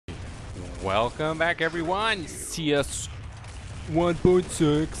Welcome back, everyone. CS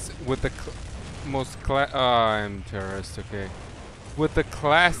 1.6 with the I'm terrorist. Okay, with the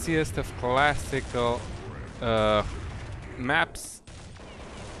classiest of classical maps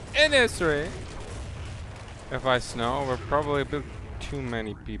in history. If I snow, we're probably a bit too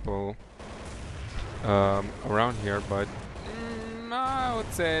many people around here, but I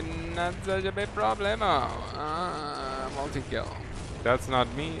would say not such a big problem. Multi-kill. That's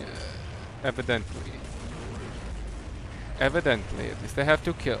not me. Evidently. Evidently, at least they have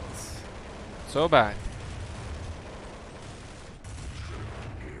 2 kills. So bad.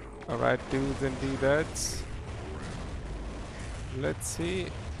 Alright, dudes and dudettes. Let's see.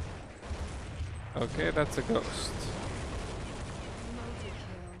 Okay, that's a ghost.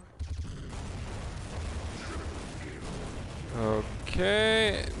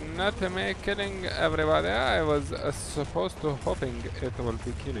 Okay, not me killing everybody. I was supposed to hoping it will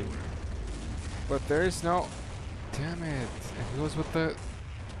be killing. But there is no... Damn it. And he was with the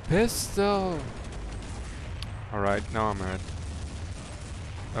pistol. Alright, now I'm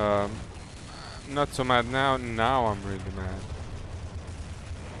mad. Not so mad now. Now I'm really mad.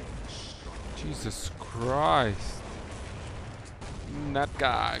 Jesus Christ. That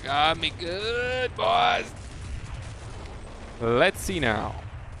guy got me good, boys. Let's see now.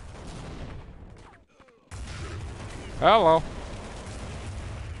 Hello.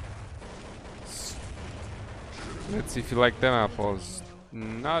 Let's see if you like them apples.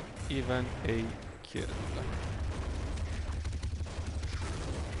 Not even a kid.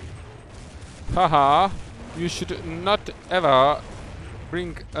 Haha. You should not ever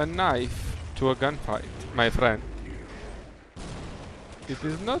bring a knife to a gunfight, my friend. It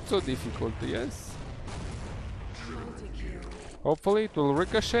is not so difficult, yes? Hopefully it will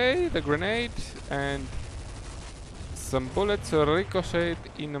ricochet the grenade and some bullets ricochet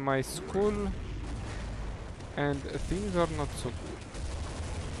in my skull. And things are not so good.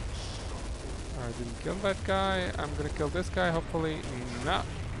 I didn't kill that guy. I'm gonna kill this guy, hopefully. No.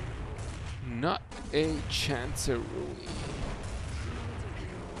 Not a chanceroo.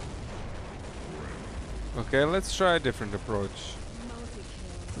 Okay, let's try a different approach.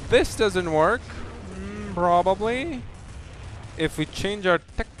 This doesn't work. Probably. If we change our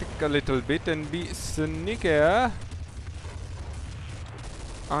tactic a little bit and be sneakier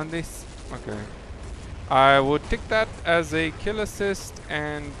on this. Okay. I would take that as a kill assist,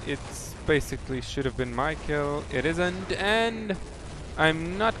 and it's basically should have been my kill. It isn't, and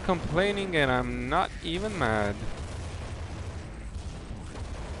I'm not complaining, and I'm not even mad.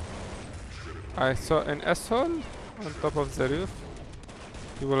 I saw an asshole on top of the roof.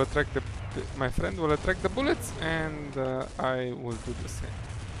 He will attract my friend will attract the bullets, and I will do the same.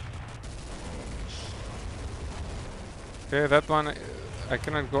 Okay, that one I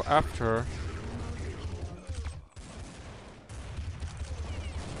cannot go after.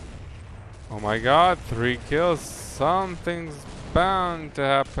 Oh my god, 3 kills. Something's bound to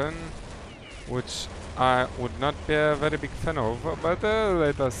happen, which I would not be a very big fan of, but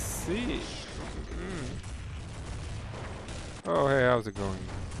let us see. Oh hey, how's it going?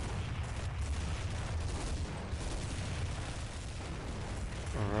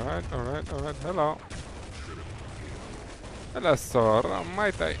 Alright, hello. Hello sir,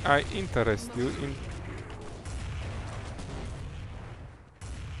 might I interest you in...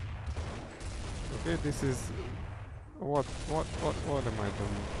 Okay, this is... What am I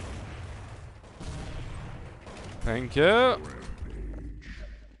doing? Thank you!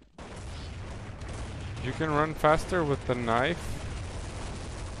 You can run faster with the knife.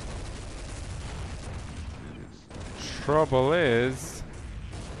 Trouble is...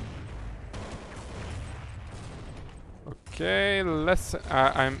 Okay,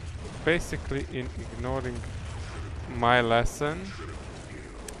 I'm basically ignoring my lesson.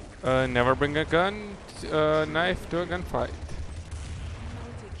 Never bring a knife to a gunfight.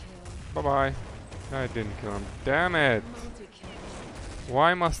 Bye-bye. I didn't kill him. Damn it!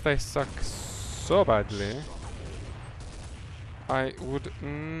 Why must I suck so badly? I would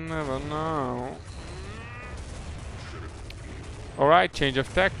never know. Alright, change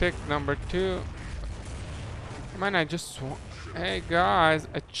of tactic, number 2. Man, I just want... Hey guys,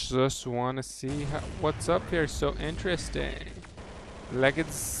 I just want to see what's up here. So interesting. Like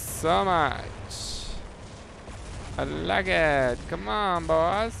it so much. I like it. Come on,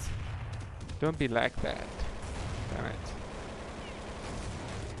 boss. Don't be like that. Damn it.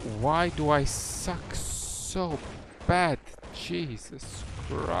 Why do I suck so bad? Jesus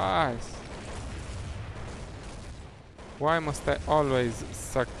Christ. Why must I always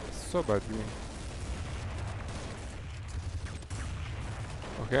suck so badly?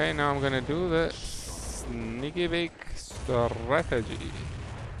 Okay, now I'm gonna do the sneaky big strategy.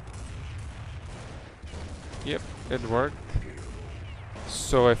 Yep, it worked.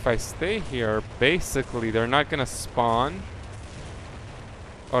 So if I stay here, basically they're not gonna spawn.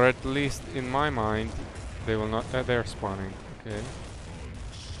 Or at least in my mind, they will not. They're spawning. Okay.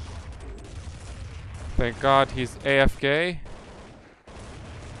 Thank God he's AFK.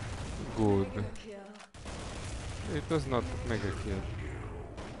 Good. It was not mega kill.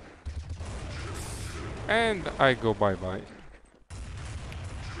 And I go bye-bye.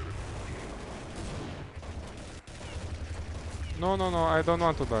 No, no, no, I don't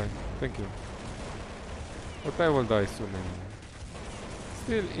want to die. Thank you. But I will die soon anyway.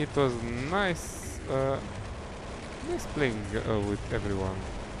 Still, it was nice, nice playing with everyone.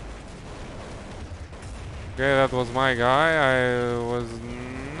 Okay, that was my guy. I was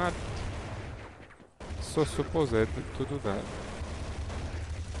not so supposed to do that.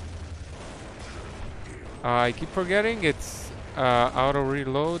 I keep forgetting it's auto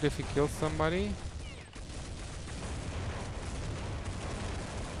reload if you kill somebody.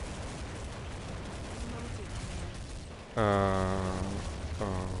 Alright.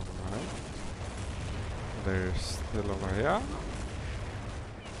 There's still over here.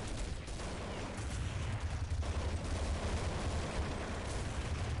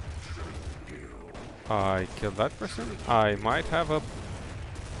 I killed that person. I might have a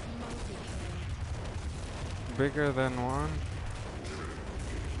bigger than one.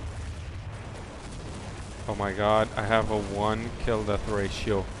 Oh my god, I have a 1 kill death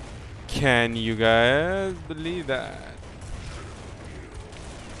ratio. Can you guys believe that?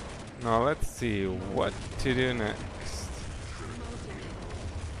 Now let's see what to do next.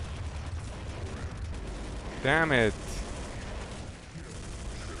 Damn it.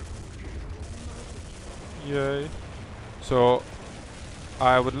 Yay. So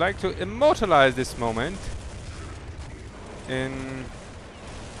I would like to immortalize this moment in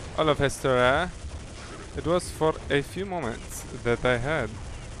all of history. It was for a few moments that I had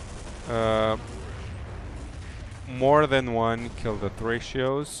more than 1 kill death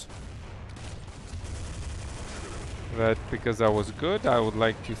ratios. That because I was good, I would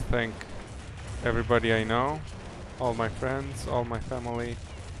like to thank everybody I know, all my friends, all my family,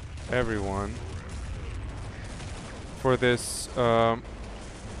 everyone, for this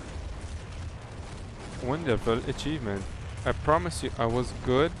wonderful achievement. I promise you, I was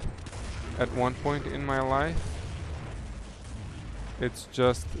good at one point in my life. It's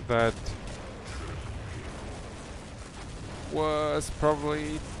just that was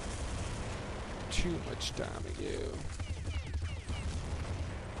probably too much damage.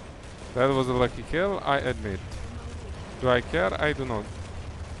 That was a lucky kill, I admit. Do I care? I do not.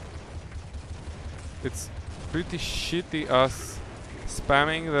 It's pretty shitty us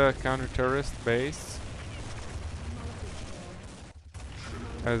spamming the counter-terrorist base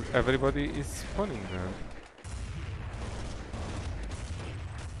as everybody is spawning there.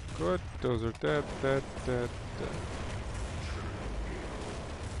 Good, those are dead, dead, dead, dead.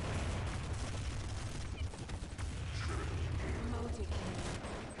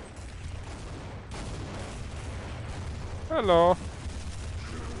 Hello.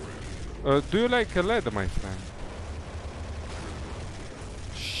 Do you like a lead, my friend?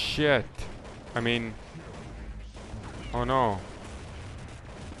 Shit. I mean... Oh no.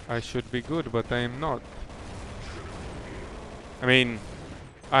 I should be good, but I am not. I mean...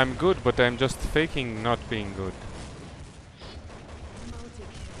 I'm good, but I'm just faking not being good.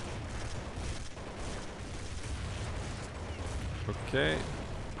 Okay.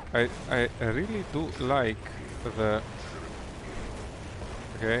 I really do like the...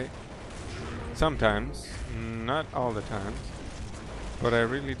 Okay. Sometimes, not all the times, but I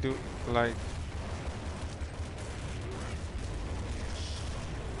really do like...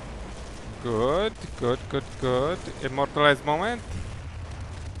 Good, good, good, good. Immortalized moment.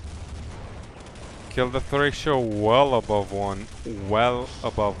 Kill death ratio well above 1. Well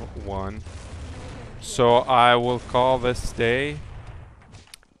above 1. So I will call this day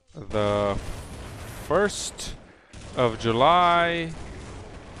the 1st of July,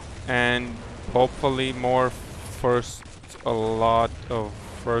 and hopefully more a lot of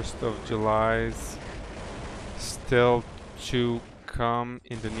 1st of Julys still to come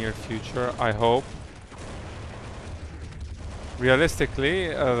in the near future, I hope. Realistically,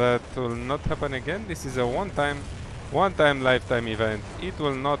 that will not happen again. This is a one-time lifetime event. It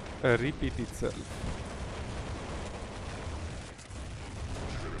will not repeat itself.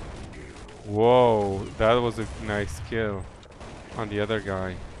 Whoa, that was a nice kill on the other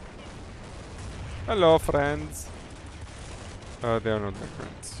guy. Hello, friends. They are not my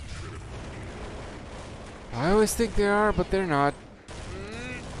friends. I always think they are, but they're not.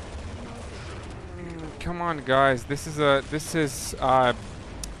 Come on, guys. This is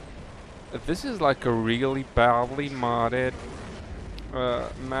like a really badly modded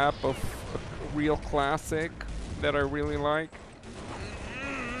map of a real classic that I really like.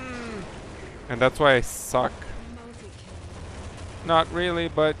 And that's why I suck. Not really,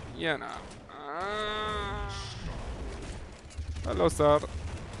 but you know. Hello, sir.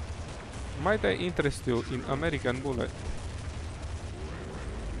 Might I interest you in American Bullet?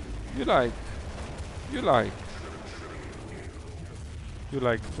 You like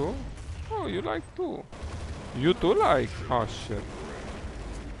too? Oh, you like too. You too like? Oh shit.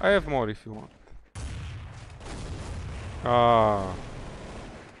 I have more if you want. Ah.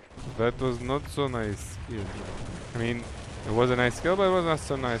 That was not so nice. I mean, it was a nice kill, but it was not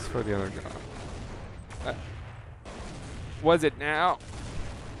so nice for the other guy. Was it now?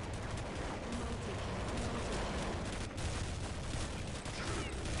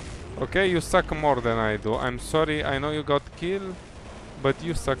 Okay, you suck more than I do. I'm sorry, I know you got killed, but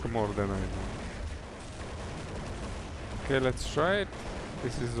you suck more than I do. Okay, let's try it.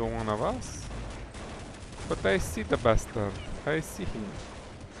 This is one of us. But I see the bastard. I see him.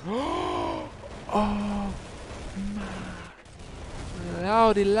 Oh my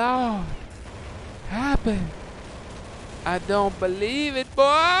lordy lord. Happened. I don't believe it,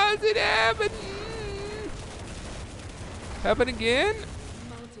 boys. It happened. Happen again?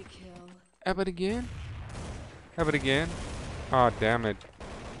 Happen again? Happen again? Oh, damn it.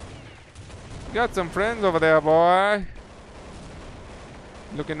 You got some friends over there, boy.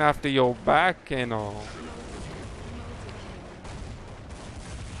 Looking after your back and all.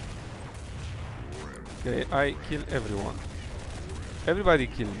 Okay, I kill everyone. Everybody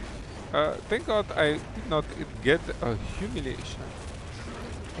kill me. Thank God I did not get a humiliation.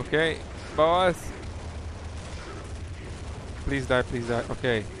 Okay, boss. Please die, please die.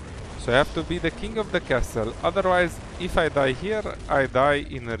 Okay. So I have to be the king of the castle. Otherwise, if I die here, I die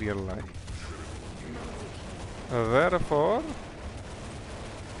in real life. Therefore,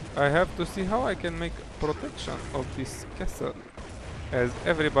 I have to see how I can make protection of this castle. As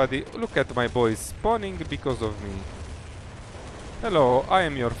everybody, look at my boys spawning because of me. Hello, I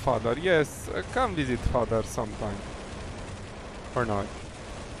am your father. Yes, come visit father sometime. Or not.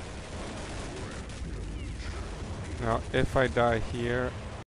 Now, if I die here,